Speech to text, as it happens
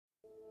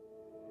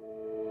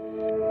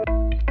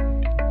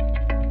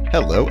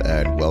Hello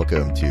and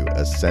welcome to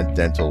Ascent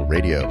Dental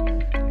Radio,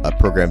 a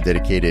program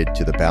dedicated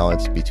to the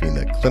balance between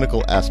the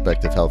clinical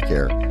aspect of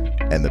healthcare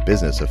and the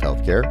business of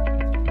healthcare.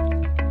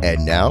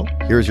 And now,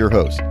 here's your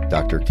host,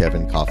 Dr.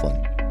 Kevin Coughlin.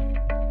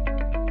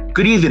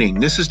 Good evening.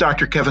 This is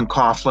Dr. Kevin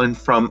Coughlin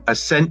from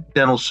Ascent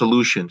Dental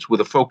Solutions with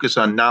a focus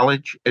on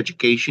knowledge,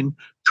 education,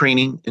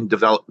 training, and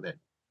development.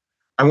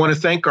 I want to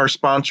thank our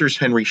sponsors,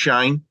 Henry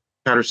Schein,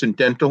 Patterson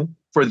Dental,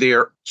 for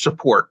their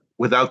support.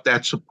 Without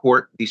that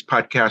support, these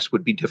podcasts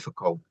would be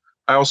difficult.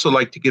 I also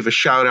like to give a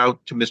shout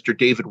out to Mr.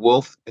 David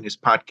Wolf and his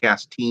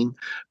podcast team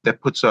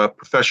that puts a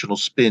professional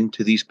spin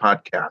to these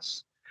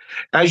podcasts.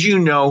 As you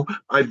know,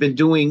 I've been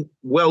doing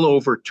well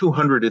over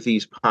 200 of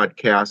these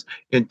podcasts,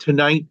 and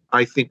tonight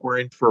I think we're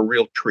in for a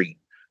real treat.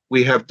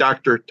 We have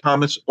Dr.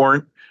 Thomas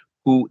Orent,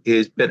 who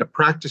has been a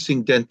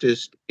practicing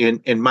dentist and,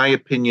 in my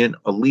opinion,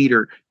 a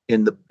leader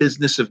in the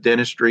business of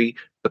dentistry,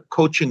 the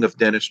coaching of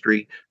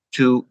dentistry,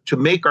 to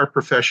make our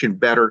profession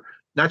better,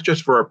 not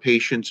just for our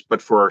patients,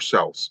 but for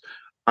ourselves.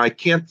 I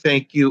can't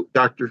thank you,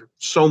 Doctor,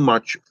 so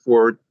much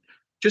for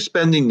just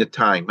spending the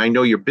time. I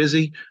know you're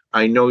busy.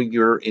 I know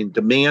you're in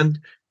demand.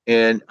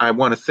 And I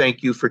want to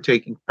thank you for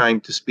taking time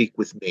to speak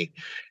with me.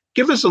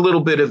 Give us a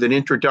little bit of an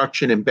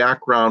introduction and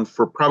background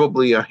for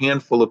probably a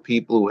handful of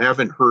people who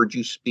haven't heard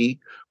you speak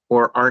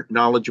or aren't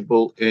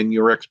knowledgeable in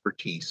your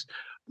expertise.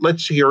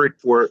 Let's hear it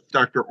for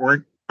Dr.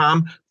 Orent.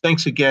 Tom,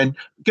 thanks again.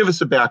 Give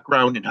us a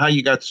background and how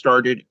you got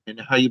started and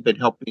how you've been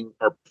helping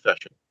our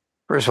profession.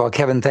 First of all,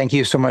 Kevin, thank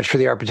you so much for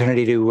the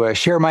opportunity to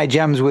share my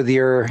gems with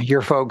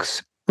your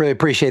folks. Really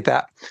appreciate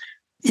that.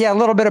 Yeah, a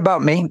little bit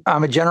about me.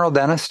 I'm a general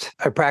dentist.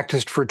 I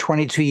practiced for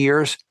 22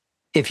 years.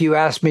 If you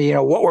ask me,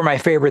 what were my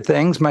favorite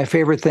things? My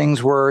favorite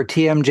things were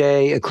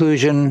TMJ,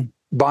 occlusion,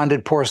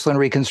 bonded porcelain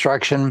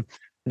reconstruction,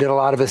 did a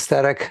lot of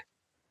aesthetic,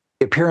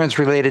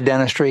 appearance-related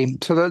dentistry.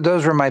 So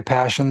those were my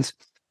passions.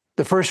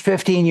 The first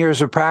 15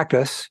 years of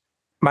practice,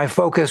 my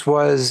focus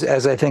was,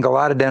 as I think a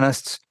lot of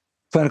dentists,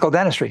 clinical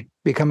dentistry,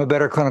 become a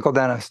better clinical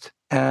dentist.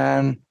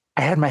 And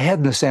I had my head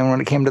in the sand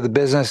when it came to the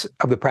business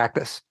of the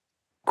practice.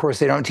 Of course,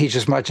 they don't teach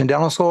us much in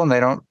dental school, and they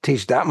don't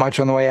teach that much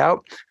on the way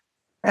out.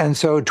 And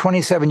so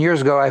 27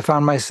 years ago, I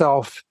found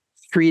myself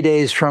 3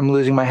 days from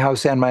losing my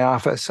house and my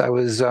office. I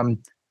was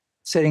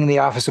sitting in the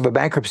office of a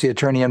bankruptcy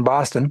attorney in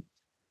Boston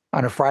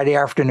on a Friday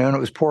afternoon. It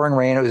was pouring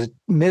rain. It was a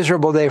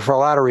miserable day for a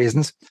lot of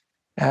reasons.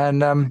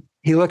 And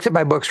he looked at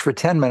my books for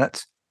 10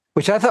 minutes,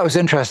 which I thought was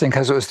interesting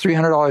because it was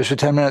 $300 for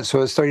 10 minutes,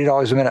 so it's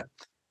 $30 a minute.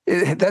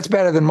 That's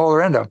better than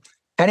molar endo.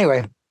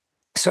 Anyway,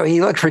 so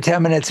he looked for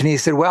 10 minutes and he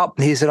said,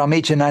 I'll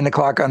meet you at 9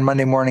 o'clock on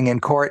Monday morning in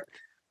court.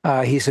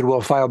 He said, we'll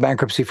file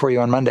bankruptcy for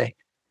you on Monday.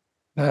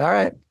 All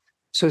right.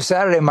 So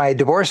Saturday, my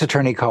divorce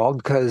attorney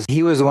called because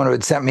he was the one who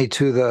had sent me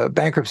to the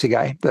bankruptcy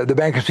guy, the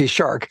bankruptcy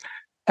shark.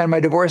 And my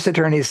divorce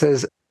attorney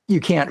says, you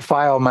can't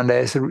file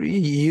Monday. I said,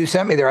 you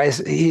sent me there.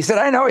 He said,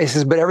 I know. He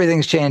says, but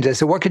everything's changed. I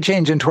said, what could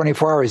change in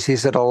 24 hours? He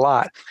said, a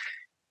lot.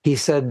 He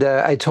said,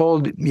 I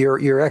told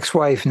your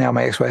ex-wife, now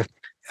my ex-wife,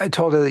 I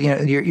told her,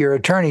 your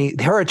attorney,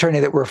 her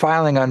attorney, that we're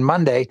filing on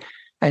Monday.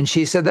 And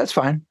she said, that's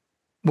fine.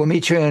 We'll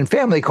meet you in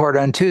family court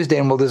on Tuesday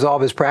and we'll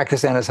dissolve his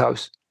practice and his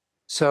house.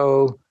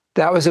 So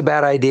that was a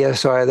bad idea.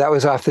 So that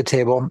was off the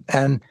table.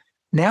 And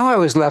now I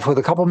was left with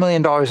a couple $1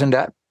 million in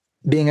debt,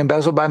 being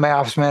embezzled by my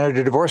office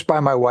manager, divorced by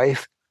my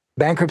wife,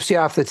 bankruptcy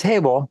off the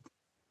table.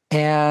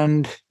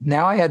 And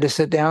now I had to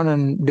sit down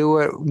and do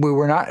what we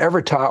were not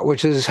ever taught,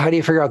 which is how do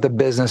you figure out the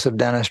business of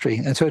dentistry?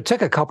 And so it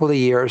took a couple of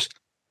years.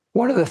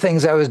 One of the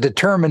things I was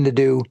determined to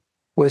do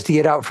was to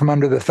get out from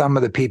under the thumb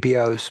of the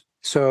PPOs.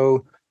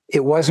 So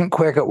it wasn't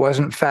quick. It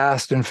wasn't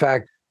fast. In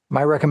fact,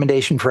 my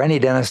recommendation for any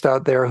dentist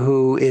out there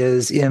who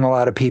is in a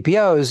lot of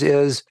PPOs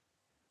is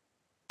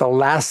the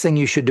last thing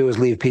you should do is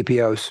leave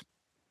PPOs.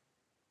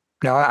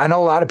 Now, I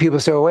know a lot of people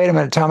say, well, wait a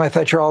minute, Tom, I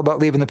thought you're all about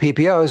leaving the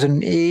PPOs.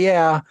 And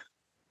yeah,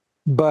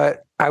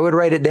 but I would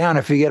write it down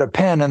if you get a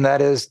pen, and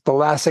that is the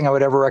last thing I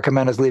would ever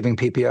recommend is leaving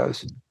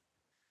PPOs.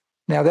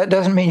 Now, that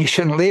doesn't mean you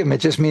shouldn't leave them. It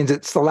just means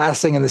it's the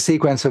last thing in the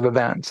sequence of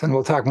events. And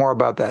we'll talk more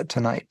about that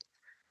tonight.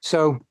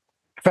 So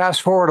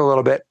fast forward a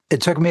little bit.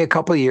 It took me a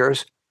couple of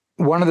years.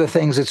 One of the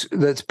things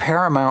that's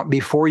paramount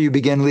before you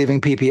begin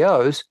leaving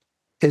PPOs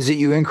is that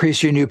you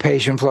increase your new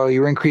patient flow,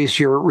 you increase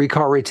your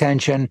recall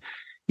retention,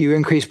 you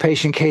increase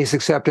patient case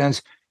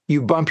acceptance,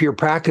 you bump your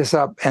practice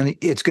up, and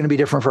it's going to be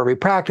different for every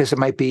practice. It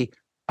might be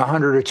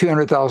 $100,000 or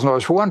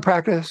 $200,000 for one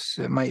practice.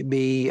 It might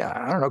be,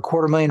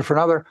 $250,000 for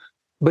another.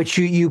 But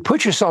you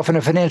put yourself in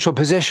a financial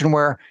position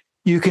where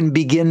you can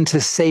begin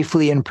to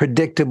safely and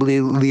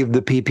predictably leave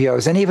the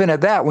PPOs. And even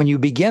at that, when you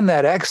begin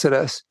that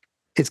exodus,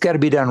 it's got to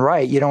be done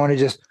right. You don't want to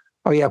just,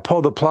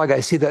 pull the plug.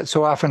 I see that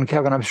so often,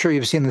 Kevin. I'm sure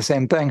you've seen the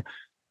same thing.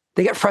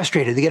 They get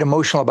frustrated. They get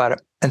emotional about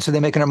it. And so they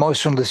make an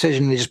emotional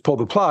decision. They just pull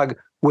the plug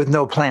with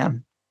no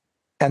plan.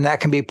 And that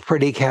can be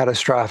pretty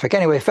catastrophic.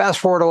 Anyway, fast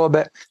forward a little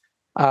bit.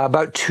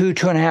 About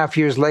 2.5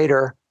 years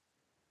later,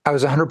 I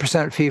was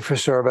 100% fee for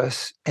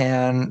service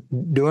and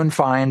doing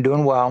fine,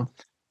 doing well.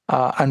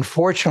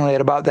 Unfortunately,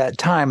 at about that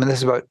time, and this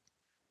is about,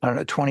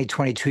 20,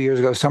 22 years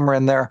ago, somewhere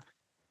in there,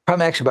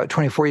 probably actually about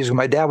 24 years ago,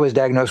 my dad was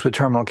diagnosed with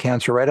terminal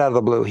cancer right out of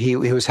the blue. He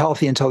was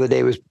healthy until the day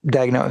he was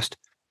diagnosed,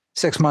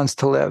 6 months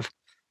to live.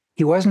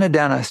 He wasn't a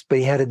dentist, but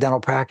he had a dental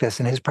practice,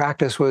 and his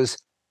practice was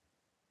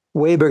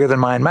way bigger than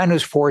mine. Mine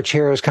was 4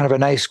 chairs, kind of a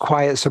nice,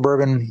 quiet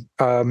suburban,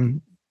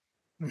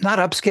 not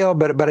upscale,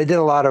 but I did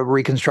a lot of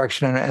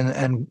reconstruction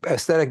and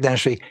aesthetic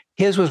dentistry.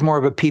 His was more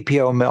of a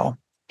PPO mill.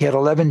 He had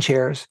 11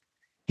 chairs.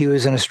 He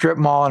was in a strip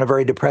mall in a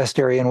very depressed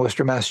area in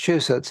Worcester,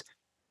 Massachusetts.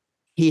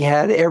 He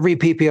had every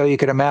PPO you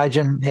could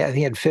imagine.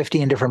 He had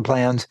 15 different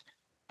plans,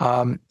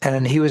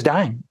 and he was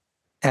dying.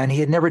 And he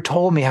had never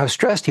told me how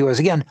stressed he was.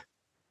 Again,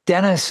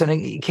 dentists,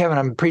 and Kevin,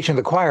 I'm preaching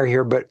to the choir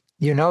here, but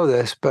you know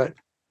this, but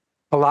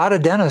a lot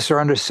of dentists are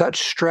under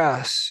such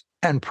stress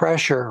and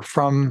pressure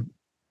from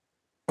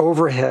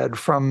overhead,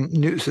 from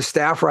new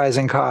staff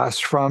rising costs,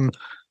 from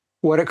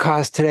what it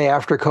costs today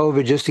after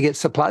COVID just to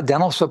get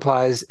dental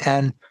supplies.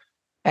 And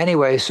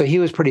anyway, so he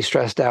was pretty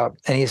stressed out.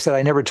 And he said,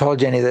 I never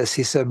told you any of this.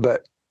 He said,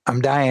 but I'm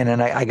dying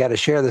and I got to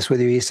share this with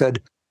you. He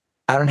said,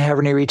 I don't have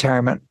any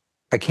retirement.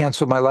 I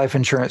canceled my life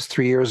insurance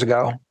 3 years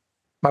ago.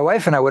 My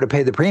wife and I would have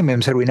paid the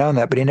premiums had we known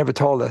that, but he never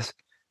told us.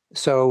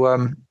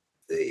 So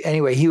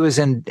anyway, he was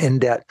in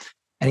debt.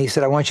 And he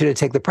said, I want you to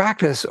take the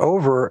practice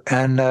over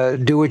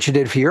and do what you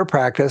did for your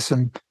practice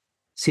and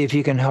see if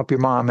you can help your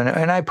mom.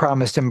 And I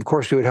promised him, of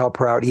course, we would help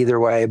her out either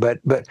way. But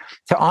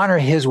to honor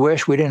his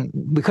wish, we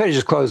could have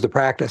just closed the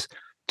practice.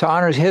 To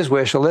honor his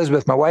wish,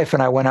 Elizabeth, my wife,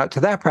 and I went out to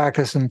that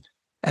practice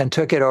and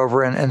took it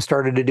over and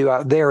started to do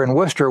out there in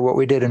Worcester what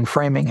we did in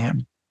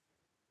Framingham.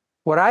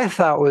 What I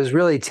thought was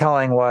really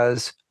telling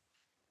was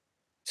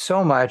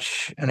so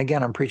much, and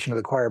again, I'm preaching to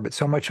the choir, but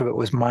so much of it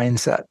was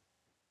mindset.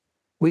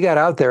 We got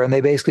out there and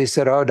they basically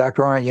said, oh,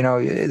 Dr. Orent,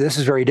 this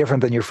is very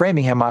different than your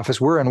Framingham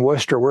office. We're in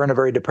Worcester. We're in a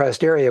very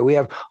depressed area. We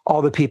have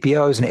all the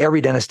PPOs and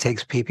every dentist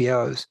takes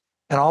PPOs.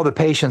 And all the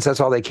patients,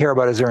 that's all they care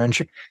about is their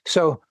insurance.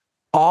 So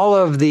all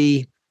of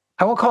the,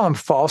 I won't call them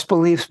false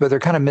beliefs, but they're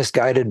kind of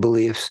misguided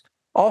beliefs.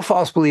 All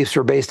false beliefs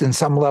are based in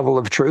some level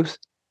of truth,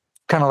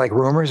 kind of like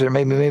rumors, or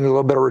maybe a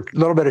little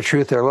bit of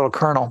truth there, a little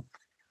kernel.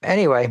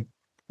 Anyway,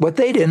 what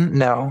they didn't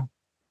know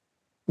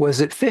was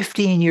that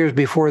 15 years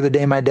before the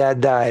day my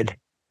dad died,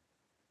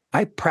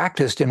 I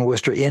practiced in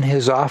Worcester in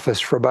his office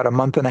for about a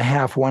month and a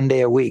half, 1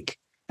 day a week.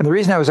 And the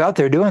reason I was out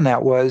there doing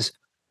that was,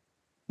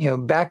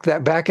 back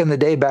in the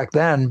day, back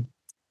then,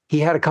 he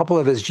had a couple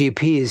of his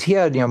GPs. He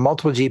had,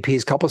 multiple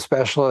GPs, a couple of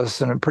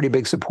specialists, and a pretty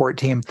big support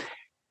team.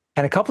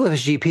 And a couple of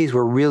his GPs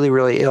were really,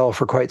 really ill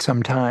for quite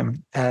some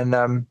time.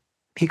 And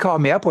he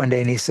called me up one day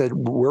and he said,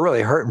 we're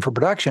really hurting for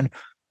production.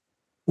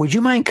 Would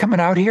you mind coming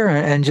out here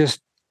and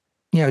just,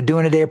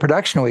 doing a day of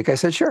production a week? I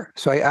said, sure.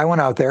 So I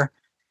went out there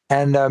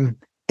and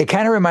it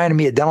kind of reminded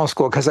me of dental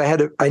school because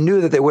I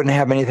knew that they wouldn't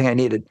have anything I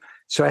needed.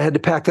 So I had to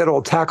pack that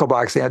old tackle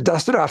box. I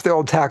dusted off the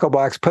old tackle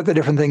box, put the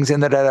different things in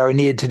that I would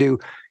need to do,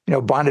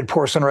 bonded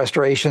porcelain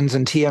restorations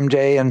and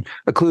TMJ and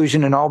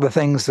occlusion and all the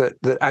things that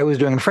I was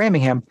doing in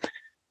Framingham.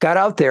 Got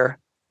out there.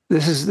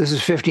 This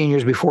is 15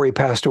 years before he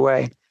passed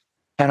away.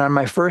 And on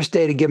my first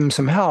day to give him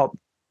some help,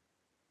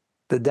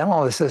 the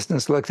dental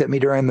assistants looked at me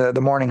during the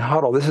morning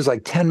huddle. This is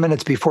like 10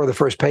 minutes before the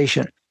first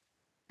patient.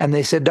 And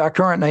they said,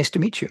 Dr. Orent, nice to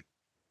meet you.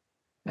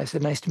 I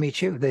said, nice to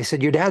meet you. They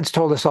said, your dad's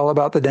told us all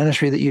about the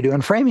dentistry that you do in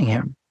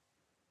Framingham.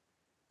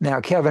 Now,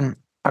 Kevin,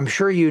 I'm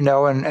sure you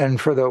know, and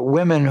for the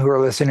women who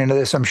are listening to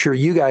this, I'm sure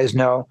you guys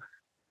know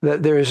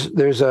that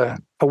there's a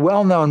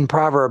well-known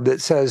proverb that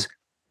says,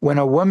 when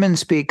a woman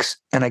speaks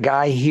and a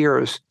guy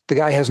hears, the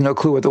guy has no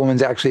clue what the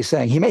woman's actually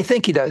saying. He may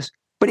think he does,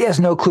 but he has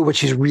no clue what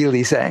she's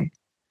really saying.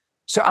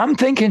 So I'm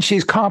thinking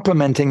she's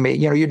complimenting me.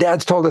 Your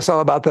dad's told us all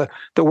about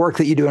the work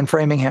that you do in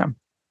Framingham.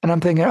 And I'm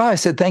thinking, I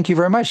said, thank you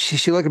very much.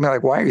 She looked at me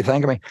like, why are you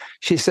thanking me?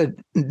 She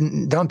said,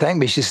 don't thank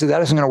me. She said,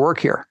 that isn't going to work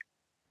here.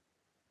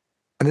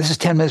 And this is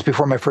 10 minutes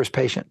before my first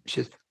patient.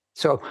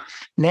 So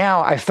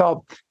now I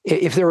felt,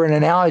 if there were an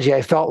analogy,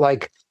 I felt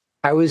like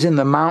I was in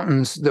the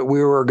mountains that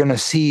we were going to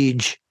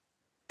siege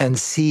and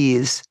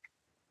seize.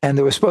 And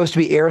there was supposed to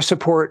be air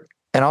support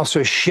and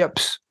also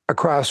ships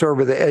across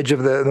over the edge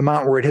of the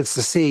mountain where it hits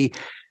the sea.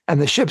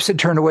 And the ships had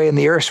turned away and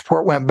the air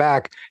support went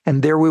back.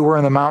 And there we were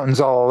in the mountains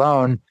all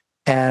alone.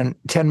 And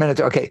 10 minutes.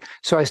 Okay.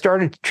 So I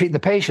started treating the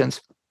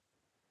patients.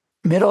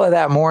 Middle of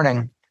that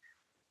morning,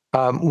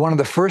 one of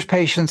the first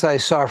patients I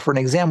saw for an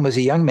exam was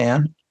a young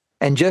man.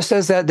 And just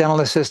as that dental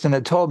assistant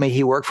had told me,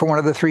 he worked for one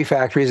of the 3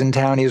 factories in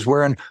town. He was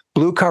wearing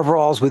blue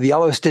coveralls with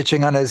yellow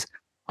stitching on his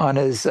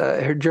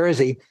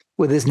jersey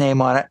with his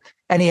name on it.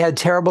 And he had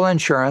terrible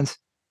insurance.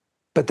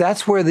 But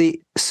that's where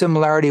the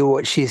similarity of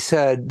what she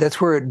said,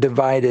 that's where it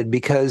divided,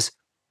 because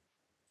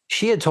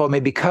she had told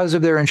me because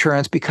of their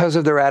insurance, because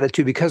of their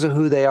attitude, because of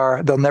who they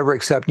are, they'll never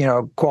accept,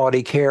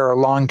 quality care or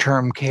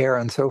long-term care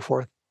and so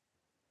forth.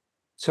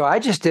 So I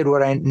just did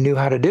what I knew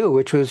how to do,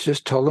 which was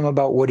just told him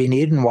about what he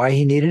needed and why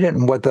he needed it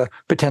and what the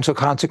potential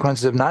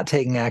consequences of not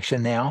taking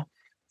action now.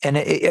 And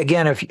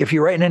again, if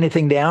you're writing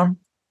anything down,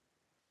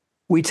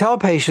 we tell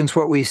patients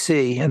what we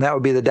see, and that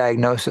would be the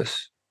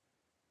diagnosis.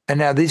 And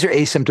now these are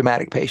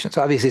asymptomatic patients.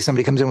 Obviously,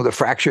 somebody comes in with a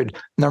fractured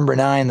number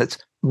 9 that's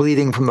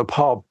bleeding from the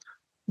pulp.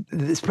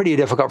 it's pretty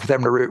difficult for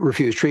them to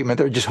refuse treatment.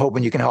 They're just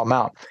hoping you can help them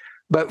out.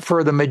 But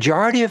for the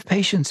majority of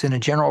patients in a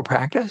general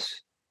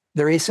practice,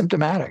 they're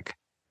asymptomatic.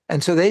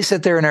 And so they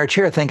sit there in our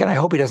chair thinking, I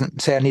hope he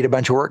doesn't say I need a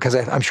bunch of work because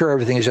I'm sure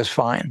everything is just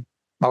fine.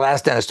 My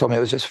last dentist told me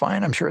it was just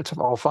fine. I'm sure it's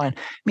all fine.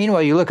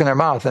 Meanwhile, you look in their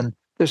mouth and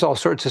there's all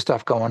sorts of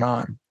stuff going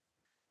on.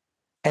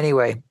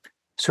 Anyway,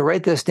 so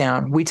write this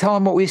down. We tell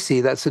them what we see.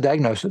 That's the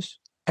diagnosis.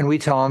 And we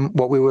tell them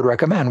what we would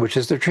recommend, which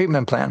is their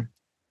treatment plan.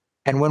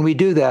 And when we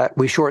do that,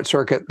 we short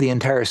circuit the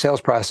entire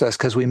sales process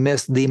because we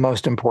miss the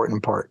most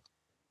important part.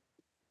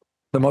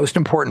 The most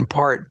important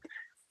part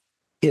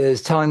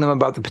is telling them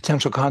about the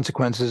potential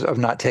consequences of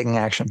not taking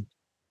action.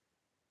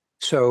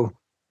 So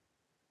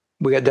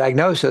we got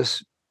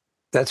diagnosis.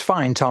 That's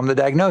fine. Tell them the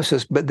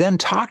diagnosis, but then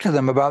talk to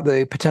them about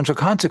the potential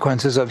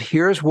consequences of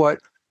here's what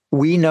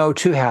we know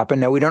to happen.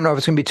 Now, we don't know if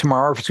it's going to be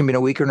tomorrow, if it's going to be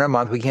in a week or in a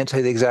month. We can't tell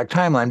you the exact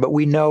timeline, but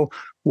we know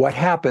what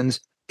happens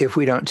if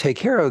we don't take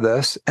care of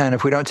this. And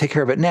if we don't take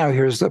care of it now,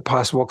 here's the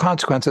possible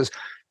consequences.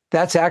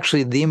 That's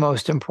actually the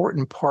most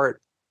important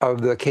part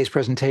of the case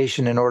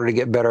presentation in order to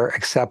get better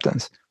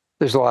acceptance.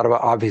 There's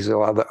obviously a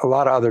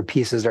lot of other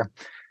pieces there.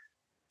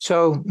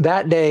 So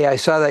that day I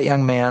saw that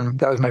young man.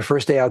 That was my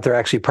first day out there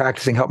actually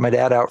practicing, helped my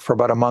dad out for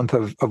about a month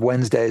of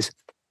Wednesdays.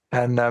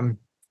 And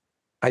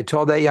I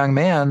told that young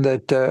man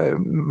that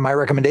my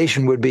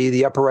recommendation would be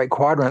the upper right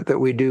quadrant, that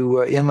we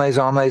do inlays,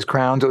 onlays,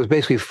 crowns. It was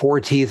basically 4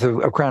 teeth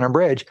of crown and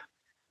bridge.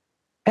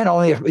 And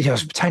only a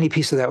tiny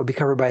piece of that would be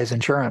covered by his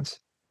insurance.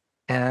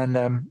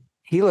 And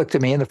he looked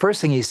at me, and the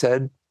first thing he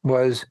said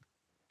was,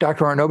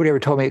 Dr. Orent, nobody ever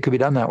told me it could be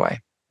done that way,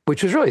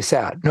 which was really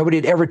sad. Nobody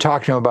had ever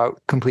talked to him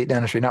about complete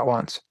dentistry, not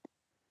once.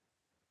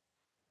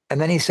 And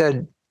then he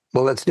said,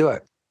 well, let's do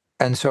it.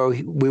 And so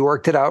we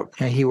worked it out.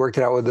 And he worked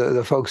it out with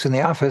the folks in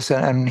the office,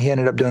 and he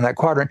ended up doing that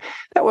quadrant.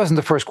 That wasn't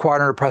the first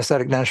quadrant of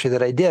prosthetic dentistry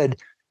that I did.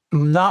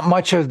 Not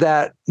much of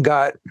that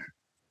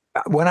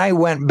when I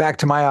went back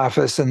to my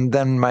office and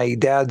then my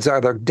dad's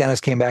other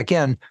dentist came back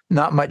in,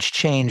 not much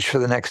changed for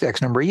the next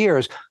X number of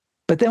years.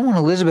 But then when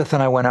Elizabeth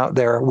and I went out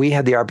there, we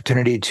had the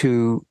opportunity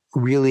to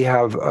really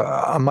have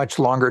a much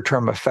longer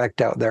term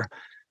effect out there.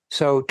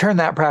 So turn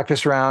that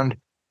practice around.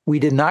 We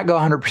did not go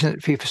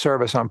 100% fee for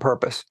service on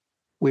purpose.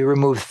 We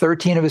removed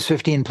 13 of his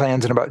 15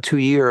 plans in about 2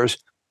 years.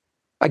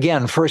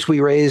 Again, first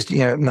we raised,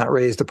 not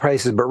raised the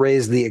prices, but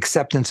raised the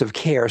acceptance of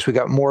care. So we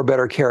got more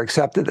better care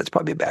accepted. That's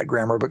probably bad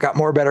grammar, but got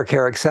more better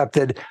care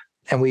accepted.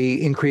 And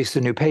we increased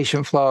the new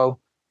patient flow,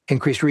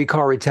 increased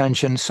recall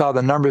retention, saw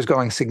the numbers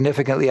going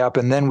significantly up.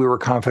 And then we were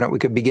confident we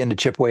could begin to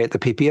chip away at the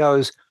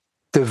PPOs,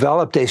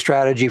 developed a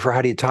strategy for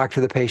how do you talk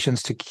to the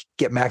patients to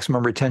get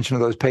maximum retention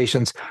of those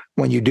patients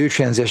when you do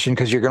transition,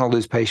 because you're going to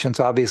lose patients,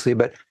 obviously,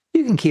 but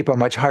you can keep a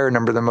much higher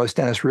number than most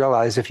dentists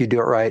realize if you do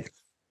it right.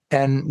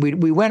 And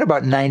we went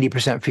about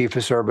 90% fee for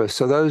service.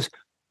 So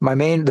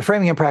the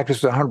Framingham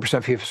practice was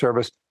 100% fee for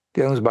service.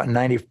 The other was about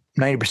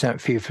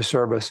 90% fee for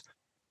service.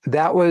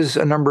 That was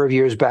a number of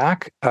years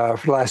back. For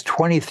the last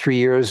 23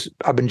 years,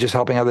 I've been just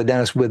helping other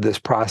dentists with this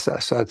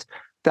process. So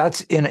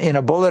that's in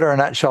a bullet or a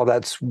nutshell,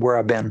 that's where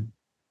I've been.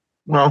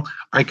 Well,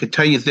 I could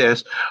tell you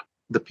this.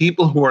 The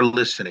people who are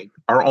listening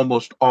are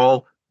almost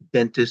all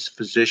dentists,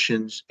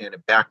 physicians, and a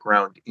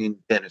background in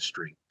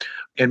dentistry.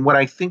 And what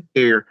I think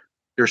they're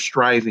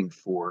striving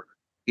for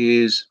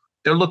is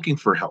they're looking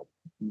for help.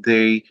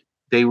 They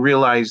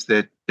realize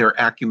that their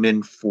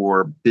acumen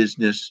for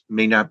business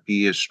may not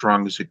be as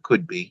strong as it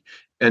could be.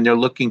 And they're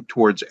looking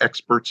towards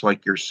experts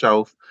like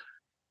yourself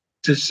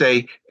to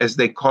say, as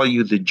they call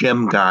you the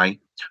gem guy,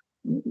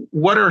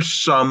 what are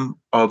some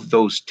of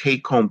those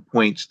take-home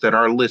points that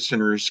our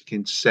listeners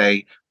can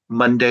say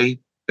Monday?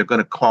 They're going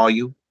to call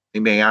you. They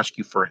may ask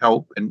you for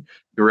help and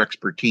your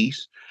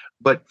expertise.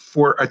 But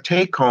for a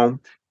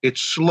take-home, it's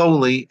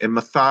slowly and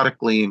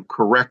methodically and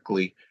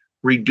correctly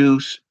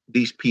reduce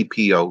these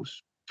PPOs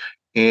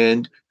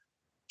and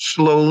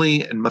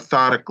slowly and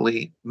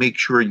methodically make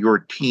sure your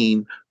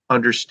team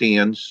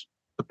understands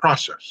the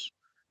process.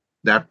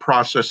 That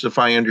process, if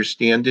I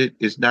understand it,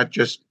 is not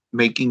just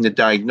making the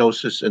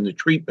diagnosis and the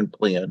treatment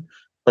plan,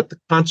 but the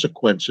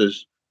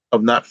consequences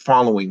of not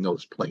following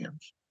those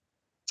plans.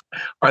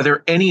 Are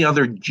there any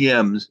other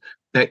gems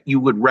that you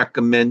would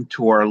recommend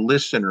to our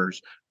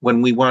listeners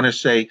when we want to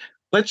say,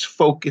 let's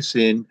focus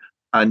in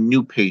on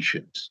new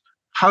patients?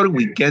 How do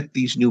we get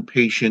these new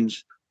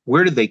patients?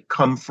 Where do they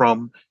come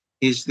from?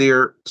 Is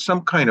there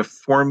some kind of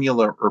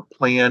formula or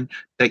plan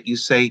that you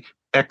say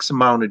X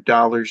amount of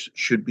dollars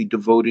should be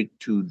devoted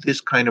to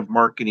this kind of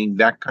marketing,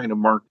 that kind of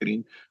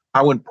marketing?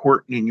 How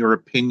important, in your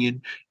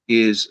opinion,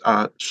 is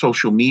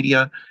social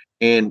media?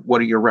 And what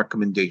are your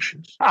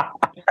recommendations?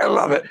 I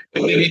love it.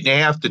 A minute and a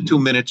half to 2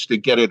 minutes to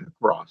get it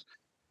across.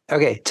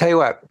 Okay, tell you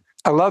what,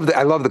 I love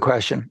the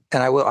question,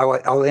 and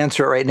I'll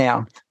answer it right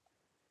now.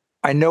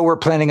 I know we're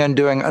planning on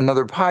doing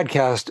another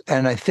podcast,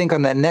 and I think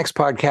on that next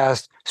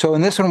podcast. So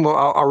in this one,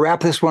 I'll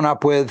wrap this one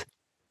up with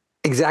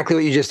exactly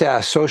what you just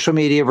asked: social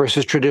media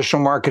versus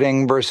traditional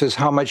marketing versus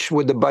how much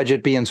would the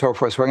budget be, and so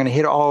forth. So we're going to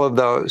hit all of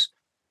those.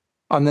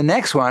 On the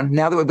next one,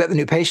 now that we've got the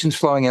new patients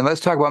flowing in,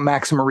 let's talk about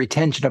maximum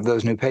retention of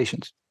those new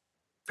patients.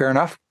 Fair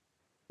enough?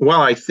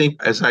 Well, I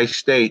think, as I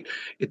state,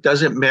 it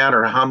doesn't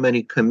matter how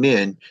many come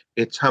in,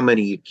 it's how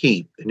many you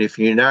keep. And if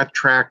you're not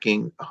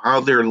tracking how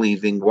they're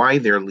leaving, why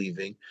they're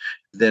leaving,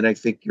 then I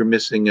think you're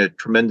missing a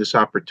tremendous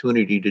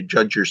opportunity to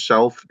judge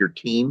yourself, your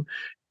team,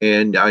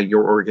 and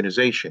your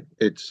organization.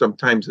 It's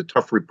sometimes a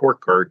tough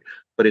report card,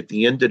 but at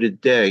the end of the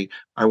day,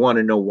 I want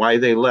to know why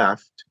they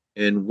left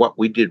and what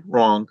we did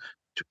wrong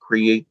to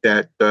create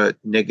that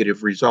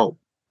negative result.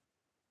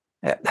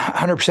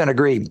 100%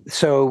 agree.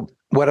 So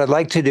what I'd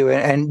like to do,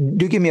 and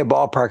do give me a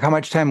ballpark, how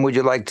much time would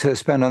you like to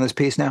spend on this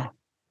piece now?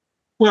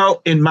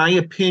 Well, in my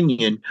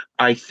opinion,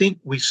 I think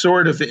we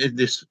sort of, in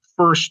this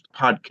first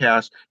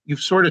podcast, you've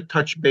sort of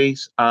touched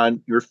base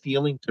on your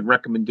feelings and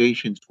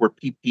recommendations for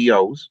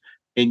PPOs,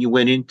 and you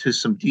went into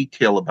some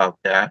detail about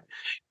that.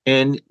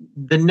 And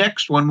the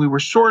next one, we were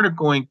sort of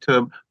going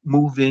to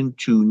move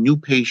into new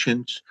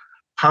patients.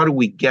 How do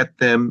we get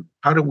them?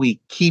 How do we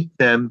keep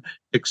them,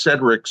 et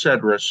cetera, et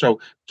cetera? So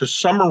to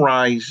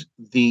summarize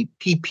the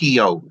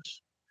PPOs,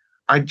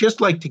 I'd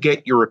just like to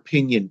get your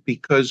opinion,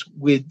 because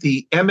with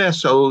the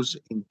MSOs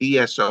and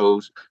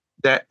DSOs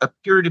that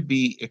appear to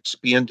be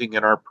expanding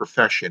in our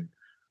profession,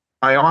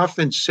 I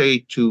often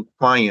say to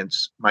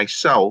clients,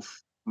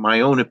 myself,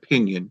 my own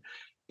opinion,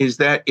 is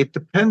that it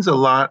depends a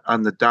lot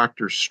on the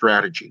doctor's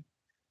strategy.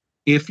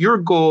 If your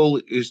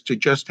goal is to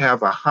just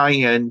have a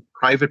high-end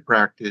private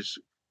practice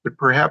with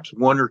perhaps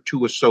one or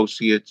two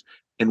associates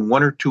in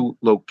one or two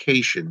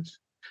locations,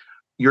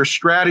 your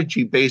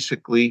strategy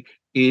basically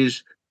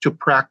is to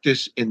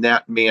practice in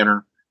that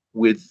manner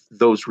with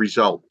those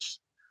results.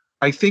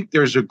 I think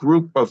there's a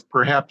group of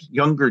perhaps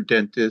younger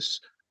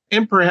dentists,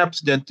 and perhaps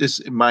dentists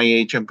in my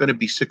age, I'm going to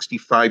be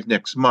 65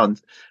 next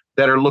month,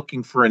 that are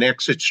looking for an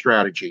exit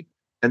strategy.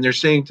 And they're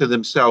saying to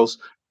themselves,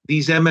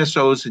 these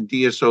MSOs and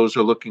DSOs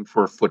are looking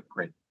for a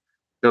footprint.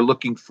 They're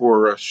looking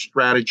for a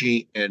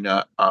strategy and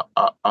a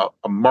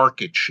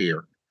market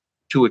share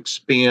to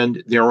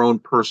expand their own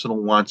personal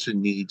wants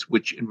and needs,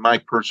 which in my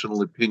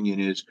personal opinion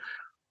is,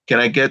 can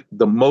I get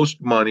the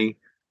most money,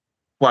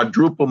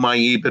 quadruple my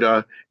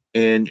EBITDA,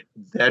 and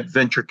that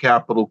venture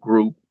capital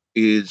group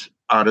is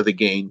out of the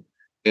game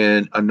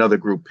and another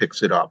group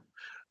picks it up.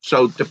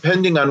 So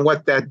depending on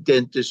what that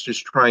dentist is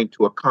trying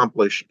to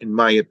accomplish, in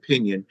my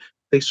opinion,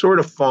 they sort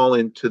of fall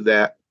into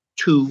that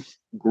two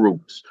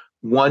groups.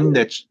 One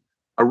that's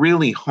a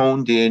really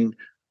honed in,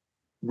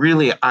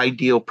 really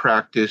ideal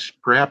practice,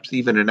 perhaps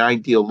even an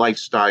ideal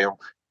lifestyle,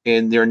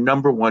 and their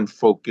number one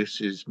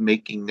focus is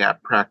making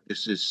that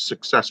practice as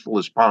successful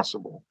as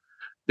possible.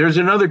 There's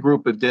another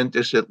group of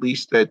dentists, at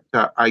least that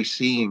I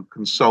see and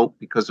consult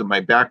because of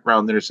my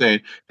background, that are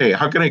saying, hey,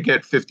 how can I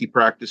get 50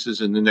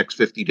 practices in the next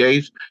 50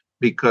 days?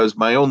 Because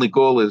my only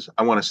goal is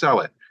I want to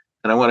sell it,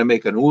 and I want to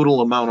make an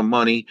oodle amount of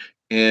money,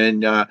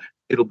 and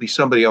it'll be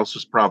somebody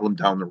else's problem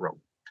down the road.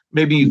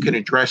 Maybe you can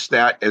address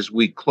that as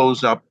we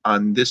close up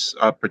on this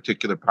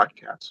particular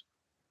podcast.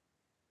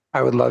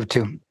 I would love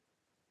to.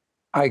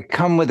 I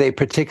come with a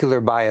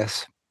particular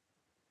bias.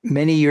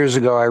 Many years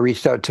ago, I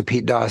reached out to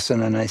Pete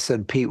Dawson and I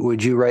said, Pete,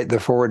 would you write the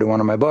foreword to one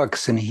of my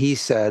books? And he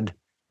said,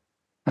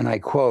 and I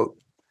quote,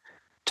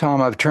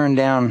 Tom, I've turned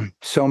down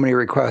so many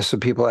requests of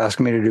people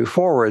asking me to do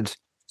forewords.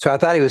 So I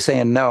thought he was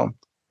saying no.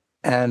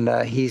 And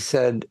he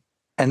said,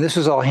 and this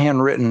was all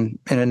handwritten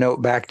in a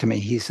note back to me.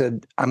 He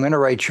said, I'm going to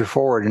write your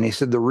foreword. And he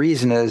said, the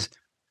reason is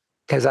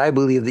because I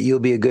believe that you'll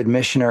be a good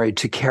missionary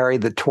to carry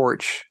the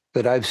torch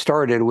that I've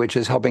started, which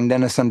is helping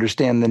dentists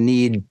understand the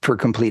need for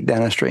complete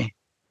dentistry.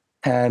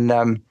 And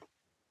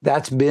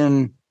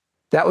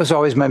that was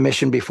always my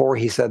mission before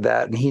he said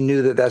that. And he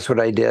knew that that's what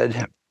I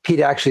did.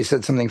 Pete actually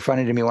said something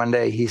funny to me one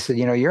day. He said,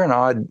 you're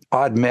an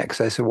odd mix.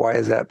 I said, why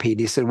is that, Pete?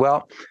 He said,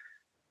 well,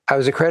 I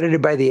was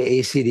accredited by the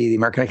AACD, the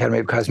American Academy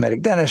of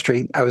Cosmetic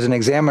Dentistry. I was an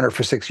examiner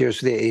for 6 years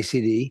for the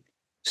AACD.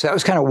 So that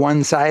was kind of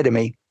one side of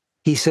me.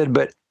 He said,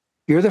 but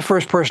you're the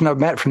first person I've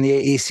met from the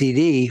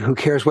AACD who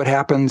cares what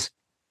happens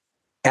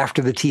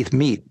after the teeth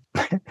meet.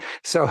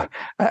 So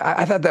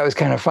I thought that was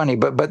kind of funny.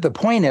 But the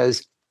point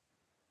is,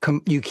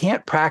 you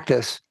can't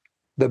practice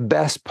the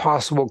best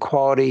possible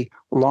quality,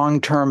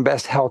 long-term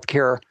best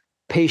healthcare,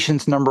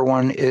 patient's number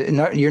one,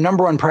 your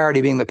number one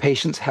priority being the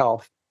patient's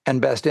health and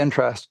best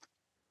interest.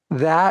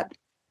 That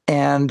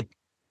and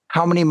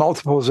how many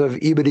multiples of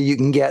EBITDA you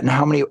can get and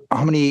how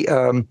many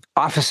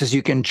offices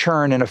you can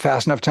churn in a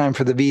fast enough time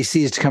for the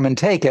VCs to come and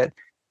take it,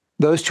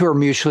 those two are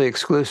mutually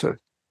exclusive.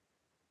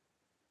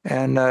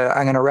 And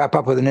I'm going to wrap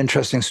up with an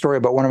interesting story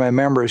about one of my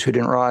members who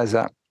didn't realize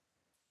that.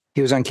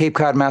 He was on Cape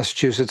Cod,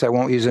 Massachusetts. I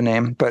won't use a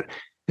name, but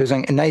he was a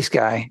nice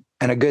guy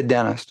and a good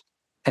dentist.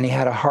 And he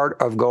had a heart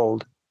of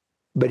gold.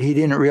 But he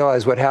didn't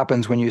realize what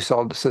happens when you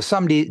sell. So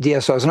some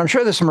DSOs, and I'm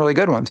sure there's some really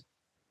good ones,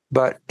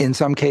 but in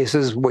some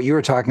cases, what you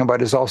were talking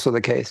about is also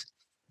the case.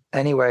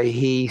 Anyway,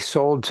 he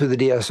sold to the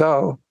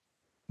DSO,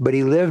 but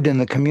he lived in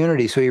the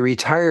community. So he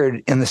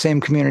retired in the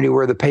same community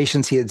where the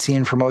patients he had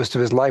seen for most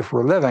of his life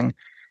were living.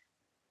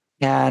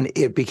 And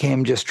it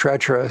became just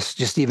treacherous,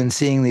 just even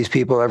seeing these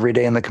people every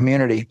day in the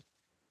community.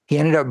 He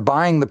ended up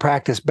buying the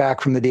practice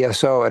back from the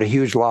DSO at a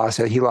huge loss.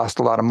 He lost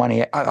a lot of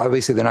money.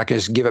 Obviously, they're not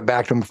going to just give it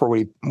back to him for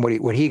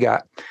what he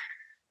got.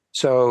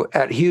 So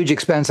at huge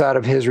expense out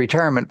of his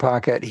retirement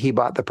pocket, he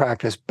bought the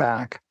practice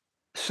back.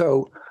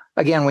 So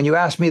again, when you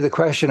ask me the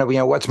question of,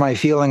 what's my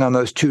feeling on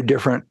those two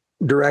different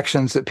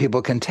directions that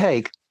people can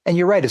take, and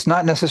you're right, it's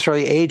not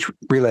necessarily age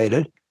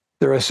related.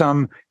 There are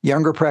some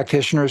younger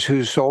practitioners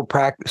whose sole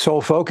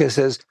focus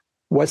is,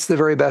 what's the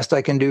very best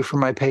I can do for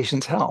my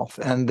patient's health?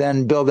 And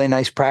then build a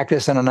nice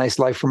practice and a nice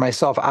life for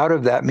myself out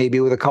of that,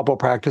 maybe with a couple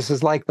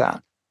practices like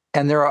that.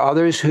 And there are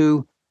others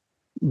who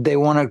they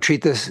want to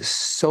treat this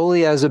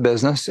solely as a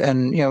business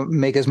and,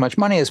 make as much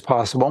money as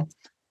possible.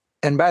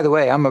 And by the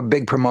way, I'm a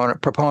big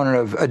proponent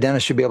of a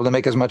dentist should be able to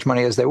make as much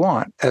money as they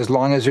want, as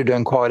long as they're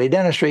doing quality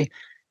dentistry.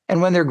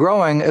 And when they're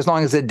growing, as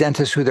long as the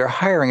dentists who they're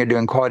hiring are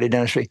doing quality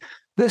dentistry.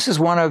 This is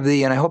one of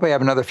the, and I hope I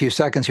have another few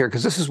seconds here,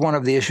 because this is one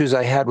of the issues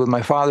I had with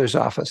my father's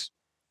office.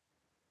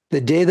 The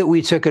day that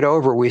we took it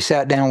over, we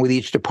sat down with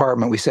each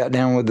department. We sat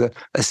down with the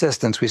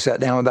assistants. We sat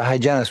down with the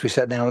hygienist. We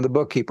sat down with the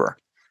bookkeeper.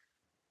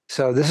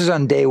 So this is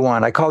on day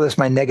one. I call this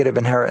my negative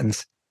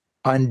inheritance.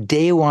 On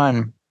day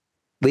one,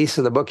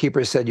 Lisa, the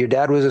bookkeeper, said, your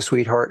dad was a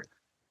sweetheart,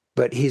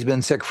 but he's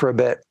been sick for a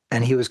bit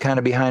and he was kind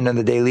of behind on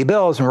the daily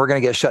bills and we're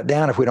going to get shut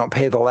down if we don't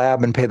pay the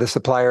lab and pay the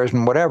suppliers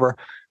and whatever.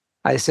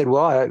 I said,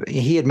 well,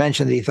 he had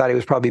mentioned that he thought he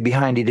was probably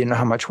behind. He didn't know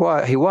how much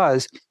he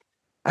was.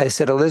 I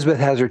said, Elizabeth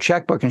has her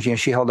checkbook, and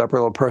she held up her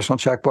little personal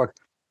checkbook.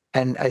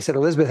 And I said,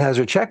 Elizabeth has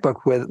her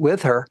checkbook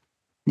with her.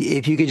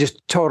 If you could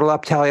just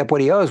tally up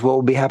what he owes,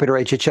 we'll be happy to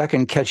write you a check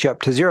and catch you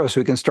up to zero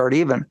so we can start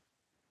even.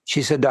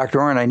 She said,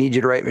 Dr. Orent, I need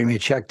you to write me a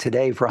check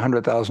today for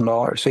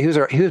 $100,000. So he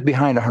was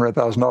behind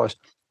 $100,000.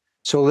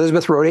 So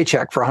Elizabeth wrote a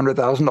check for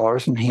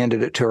 $100,000 and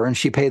handed it to her, and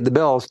she paid the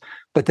bills.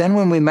 But then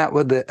when we met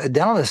with the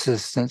dental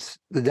assistants,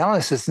 the dental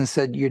assistant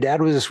said, your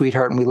dad was a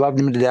sweetheart and we loved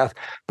him to death,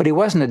 but he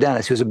wasn't a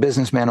dentist. He was a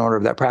businessman owner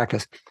of that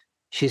practice.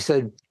 She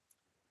said,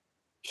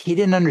 he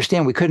didn't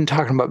understand. We couldn't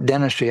talk about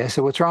dentistry. I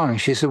said, what's wrong?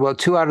 She said, well,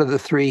 2 out of the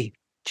 3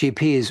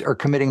 GPs are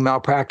committing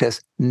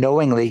malpractice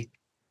knowingly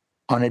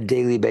on a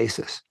daily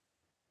basis.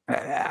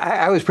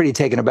 I was pretty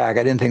taken aback.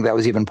 I didn't think that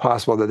was even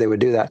possible that they would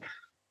do that.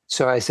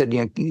 So I said,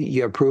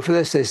 you have proof of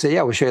this? They said,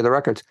 yeah, we'll show you the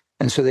records.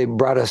 And so they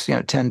brought us,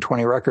 10,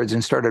 20 records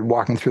and started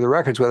walking through the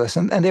records with us.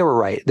 And they were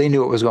right. They knew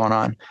what was going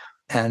on.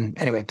 And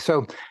anyway,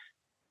 so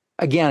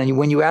again,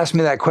 when you ask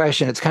me that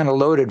question, it's kind of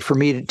loaded for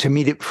me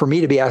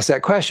to be asked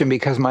that question,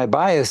 because my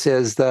bias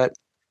is that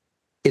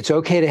it's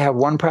okay to have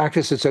one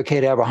practice. It's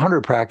okay to have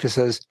 100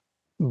 practices,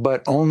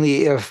 but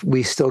only if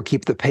we still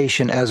keep the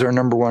patient as our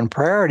number one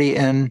priority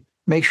and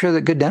make sure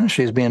that good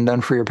dentistry is being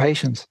done for your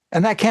patients.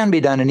 And that can be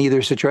done in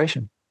either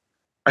situation.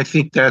 I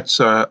think that's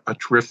a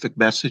terrific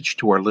message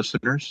to our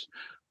listeners.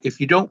 If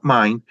you don't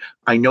mind,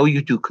 I know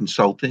you do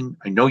consulting.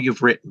 I know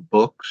you've written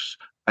books.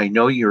 I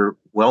know you're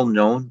well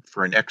known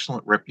for an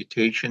excellent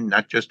reputation,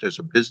 not just as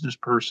a business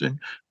person,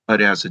 but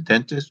as a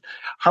dentist.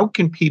 How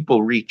can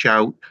people reach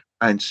out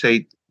and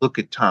say, look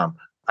at Tom,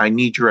 I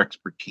need your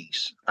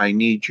expertise. I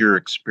need your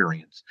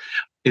experience.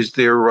 Is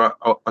there a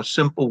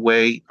simple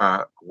way,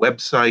 a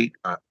website,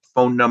 a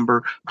phone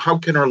number? How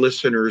can our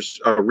listeners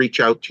reach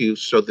out to you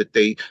so that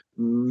they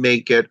may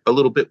get a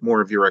little bit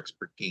more of your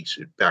expertise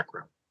and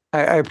background?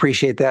 I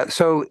appreciate that.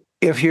 So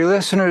if your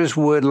listeners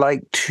would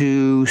like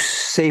to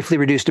safely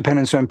reduce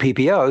dependence on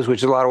PPOs, which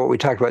is a lot of what we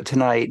talked about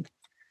tonight,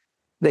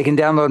 they can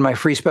download my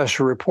free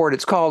special report.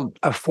 It's called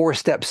a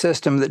 4-step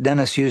system that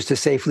dentists use to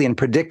safely and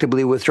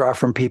predictably withdraw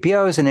from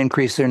PPOs and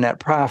increase their net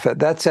profit.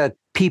 That's at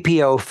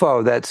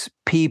PPOFO. That's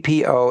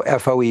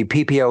PPOFOE,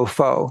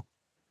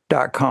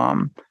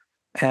 PPOFO.com.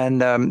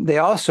 And they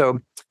also,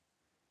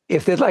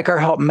 if they'd like our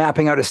help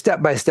mapping out a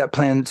step-by-step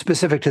plan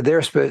specific to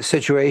their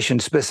situation,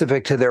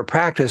 specific to their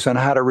practice on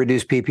how to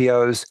reduce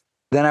PPOs,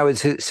 then I would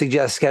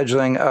suggest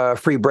scheduling a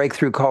free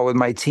breakthrough call with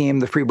my team.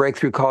 The free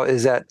breakthrough call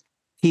is at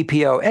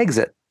PPO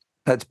Exit.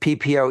 That's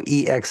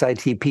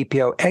PPOEXIT,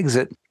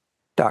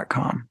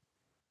 PPOExit.com.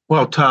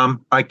 Well,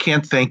 Tom, I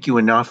can't thank you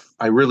enough.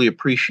 I really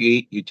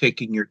appreciate you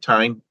taking your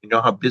time. You know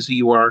how busy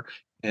you are.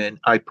 And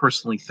I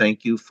personally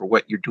thank you for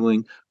what you're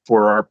doing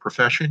for our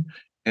profession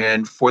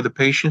and for the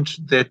patients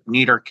that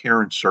need our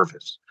care and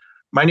service.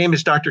 My name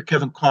is Dr.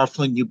 Kevin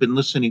Coughlin. You've been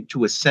listening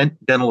to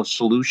Ascent Dental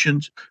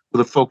Solutions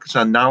with a focus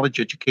on knowledge,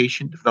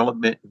 education,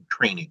 development, and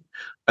training.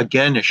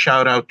 Again, a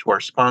shout out to our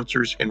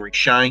sponsors, Henry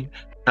Schein,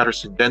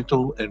 Patterson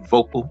Dental, and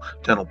Vocal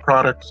Dental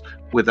Products.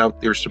 Without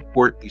their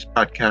support, these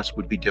podcasts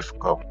would be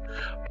difficult.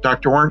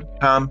 Dr. Orent,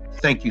 Tom,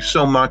 thank you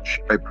so much.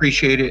 I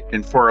appreciate it.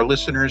 And for our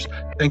listeners,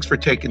 thanks for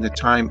taking the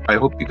time. I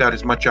hope you got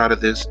as much out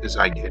of this as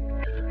I did.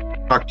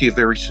 Talk to you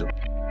very soon.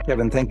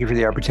 Kevin, thank you for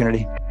the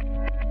opportunity.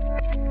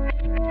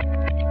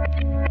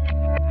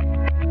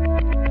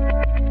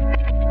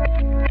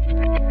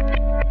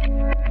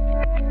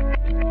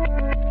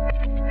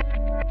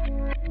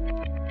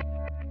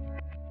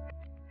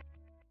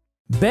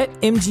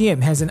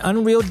 BetMGM has an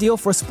unreal deal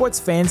for sports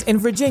fans in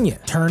Virginia.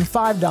 Turn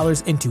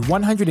 $5 into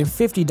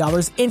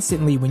 $150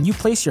 instantly when you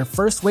place your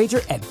first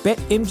wager at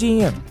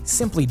BetMGM.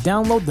 Simply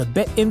download the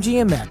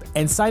BetMGM app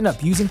and sign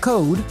up using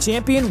code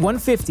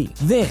Champion150.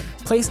 Then,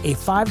 place a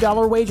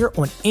 $5 wager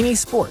on any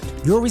sport.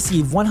 You'll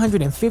receive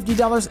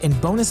 $150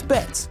 in bonus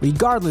bets,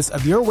 regardless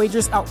of your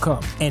wager's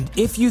outcome. And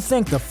if you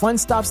think the fun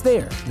stops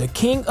there, the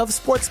King of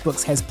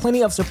Sportsbooks has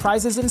plenty of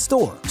surprises in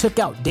store. Check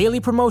out daily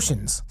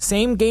promotions,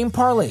 same-game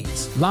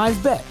parlays, live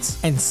bets,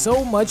 and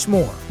so much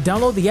more.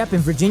 Download the app in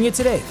Virginia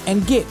today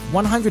and get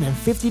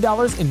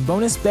 $150 in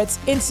bonus bets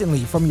instantly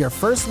from your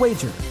first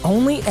wager.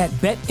 Only at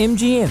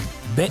BetMGM.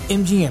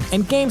 BetMGM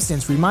and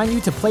GameSense remind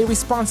you to play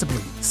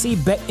responsibly. See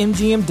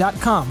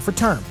BetMGM.com for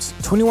terms.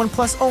 21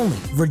 plus only.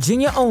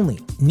 Virginia only.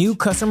 New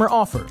customer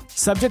offer.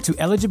 Subject to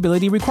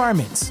eligibility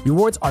requirements.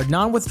 Rewards are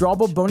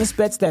non-withdrawable bonus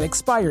bets that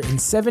expire in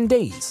 7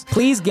 days.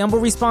 Please gamble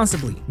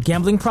responsibly.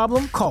 Gambling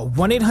problem? Call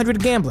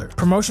 1-800-GAMBLER.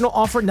 Promotional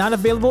offer not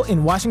available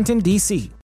in Washington, D.C.